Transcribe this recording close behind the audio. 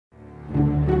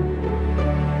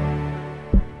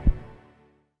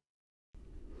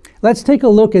Let's take a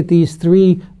look at these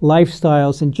three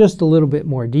lifestyles in just a little bit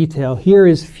more detail. Here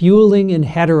is fueling in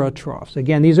heterotrophs.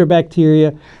 Again, these are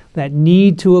bacteria that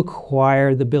need to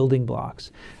acquire the building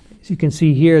blocks. As you can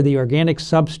see here, the organic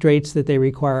substrates that they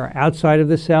require are outside of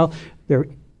the cell. They're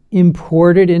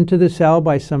imported into the cell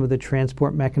by some of the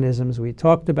transport mechanisms we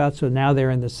talked about. So now they're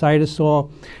in the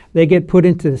cytosol. They get put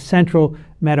into the central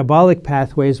metabolic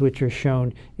pathways, which are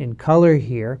shown in color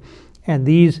here. And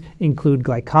these include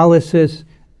glycolysis,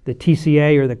 the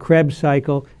TCA or the Krebs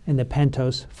cycle, and the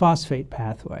pentose phosphate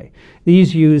pathway.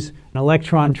 These use an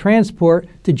electron transport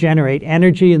to generate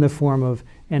energy in the form of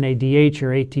NADH or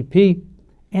ATP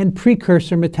and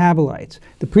precursor metabolites.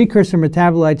 The precursor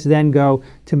metabolites then go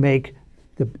to make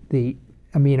the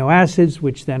amino acids,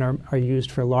 which then are used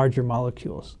for larger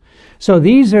molecules. So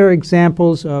these are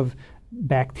examples of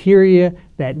bacteria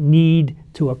that need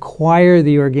to acquire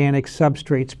the organic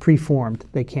substrates preformed.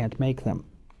 They can't make them.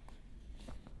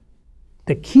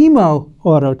 The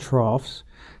chemoautotrophs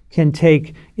can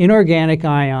take inorganic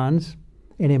ions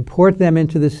and import them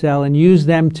into the cell and use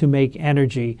them to make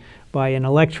energy by an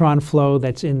electron flow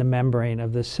that's in the membrane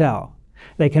of the cell.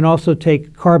 They can also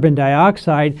take carbon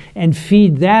dioxide and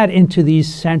feed that into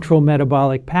these central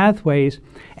metabolic pathways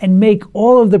and make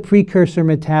all of the precursor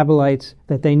metabolites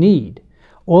that they need.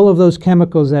 All of those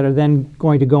chemicals that are then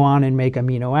going to go on and make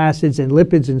amino acids and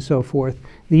lipids and so forth,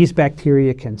 these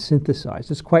bacteria can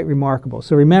synthesize. It's quite remarkable.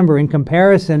 So remember, in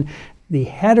comparison, the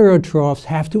heterotrophs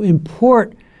have to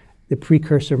import the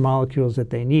precursor molecules that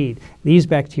they need. These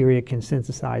bacteria can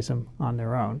synthesize them on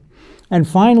their own. And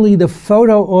finally, the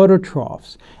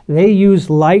photoautotrophs. They use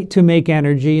light to make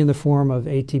energy in the form of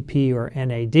ATP or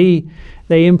NAD.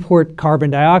 They import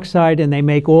carbon dioxide and they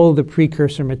make all the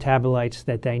precursor metabolites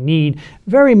that they need,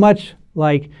 very much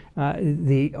like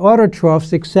the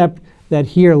autotrophs, except that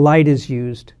here light is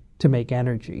used to make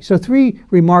energy. So three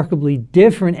remarkably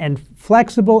different and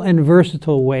flexible and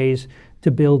versatile ways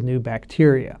to build new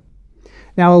bacteria.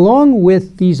 Now, along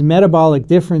with these metabolic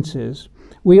differences,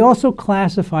 we also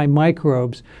classify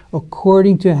microbes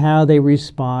according to how they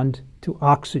respond to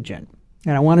oxygen.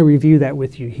 And I want to review that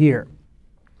with you here.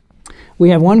 We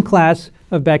have one class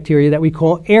of bacteria that we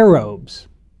call aerobes.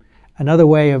 Another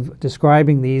way of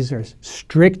describing these are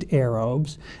strict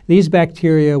aerobes. These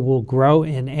bacteria will grow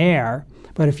in air,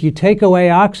 but if you take away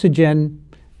oxygen,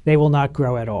 they will not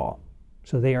grow at all.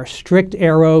 So they are strict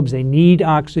aerobes. They need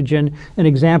oxygen. An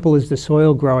example is the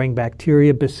soil-growing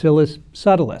bacteria Bacillus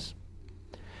subtilis.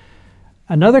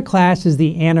 Another class is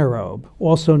the anaerobe,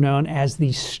 also known as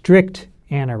the strict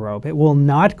anaerobe. It will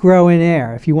not grow in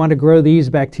air. If you want to grow these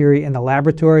bacteria in the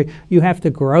laboratory, you have to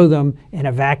grow them in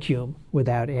a vacuum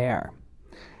without air.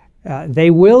 They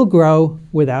will grow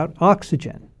without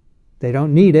oxygen. They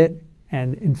don't need it,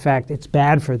 and in fact, it's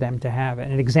bad for them to have it.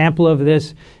 An example of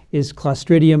this is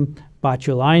Clostridium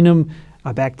botulinum,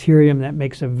 a bacterium that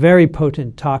makes a very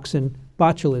potent toxin,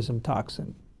 botulism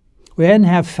toxin. We then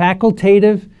have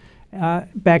facultative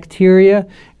bacteria.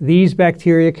 These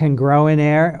bacteria can grow in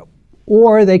air,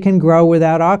 or they can grow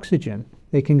without oxygen.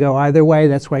 They can go either way.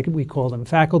 That's why we call them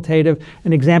facultative.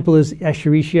 An example is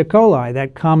Escherichia coli,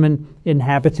 that common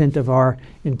inhabitant of our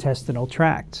intestinal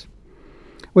tracts.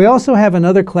 We also have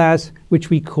another class which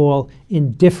we call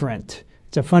indifferent.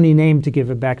 It's a funny name to give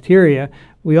a bacteria.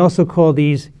 We also call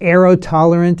these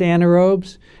aerotolerant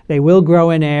anaerobes. They will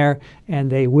grow in air and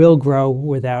they will grow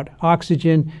without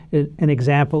oxygen. An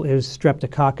example is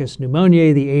Streptococcus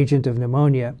pneumoniae, the agent of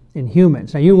pneumonia in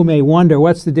humans. Now you may wonder,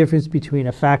 what's the difference between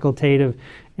a facultative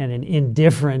and an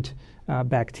indifferent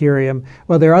bacterium?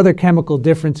 Well, there are other chemical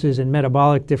differences and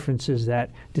metabolic differences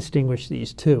that distinguish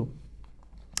these two.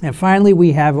 And finally,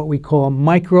 we have what we call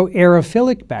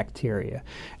microaerophilic bacteria.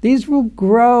 These will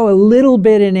grow a little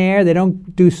bit in air. They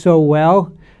don't do so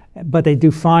well, but they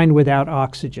do fine without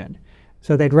oxygen.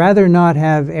 So they'd rather not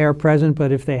have air present,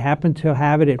 but if they happen to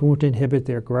have it, it won't inhibit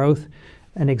their growth.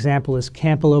 An example is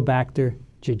Campylobacter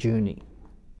jejuni.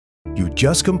 You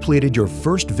just completed your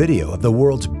first video of the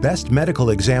world's best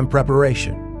medical exam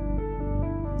preparation.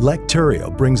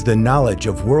 Lecturio brings the knowledge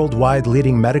of worldwide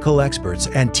leading medical experts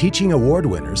and teaching award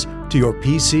winners to your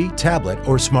PC, tablet,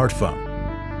 or smartphone.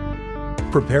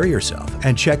 Prepare yourself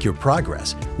and check your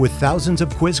progress with thousands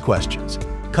of quiz questions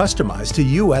customized to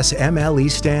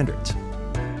USMLE standards.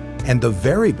 And the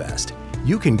very best,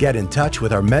 you can get in touch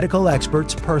with our medical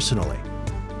experts personally.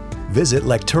 Visit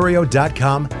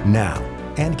Lecturio.com now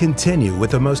and continue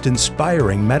with the most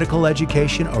inspiring medical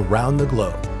education around the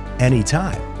globe,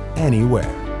 anytime,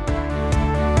 anywhere.